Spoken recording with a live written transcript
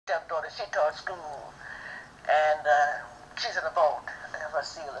stepdaughter, she taught school, and she's in the boat. I have a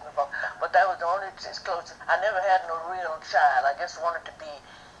seal in the boat. But that was the only close. I never had no real child. I just wanted to be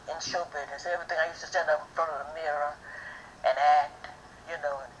in show business. Everything I used to stand up in front of the mirror and act, you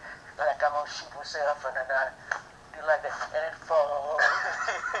know, like I'm gonna shoot myself, and then I do like that, and it falls.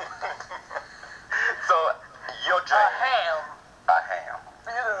 So your dream. A ham. A ham.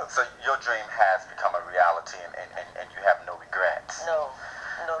 You know. So your dream has become a reality, and you have no regrets. No,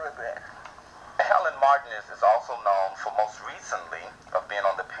 no regret. Helen Martin is also known for most recently of being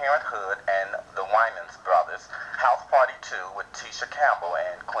on the Parenthood and the Winans Brothers, House Party 2 with Tisha Campbell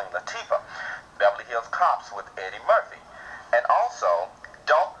and Queen Latifah, Beverly Hills Cops with Eddie Murphy, and also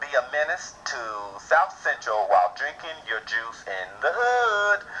Don't Be a Menace to South Central While Drinking Your Juice in the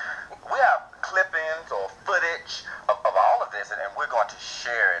Hood. We have clippings or footage of all of this, and we're going to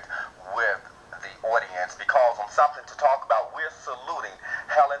share it with the audience because on Something to Talk About, we're saluting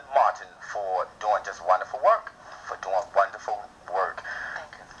Helen Martin for doing just wonderful work, Thank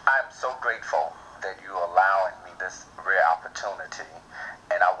you. I'm so grateful that you're allowing me this rare opportunity,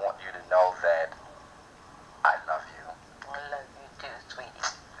 and I want you to know that I love you. I love you too,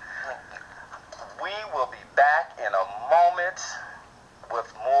 sweetie. We will be back in a moment with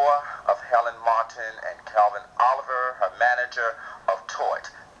more of Helen Martin and Calvin Oliver, her manager of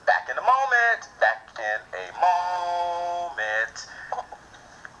Toit. Back in a moment.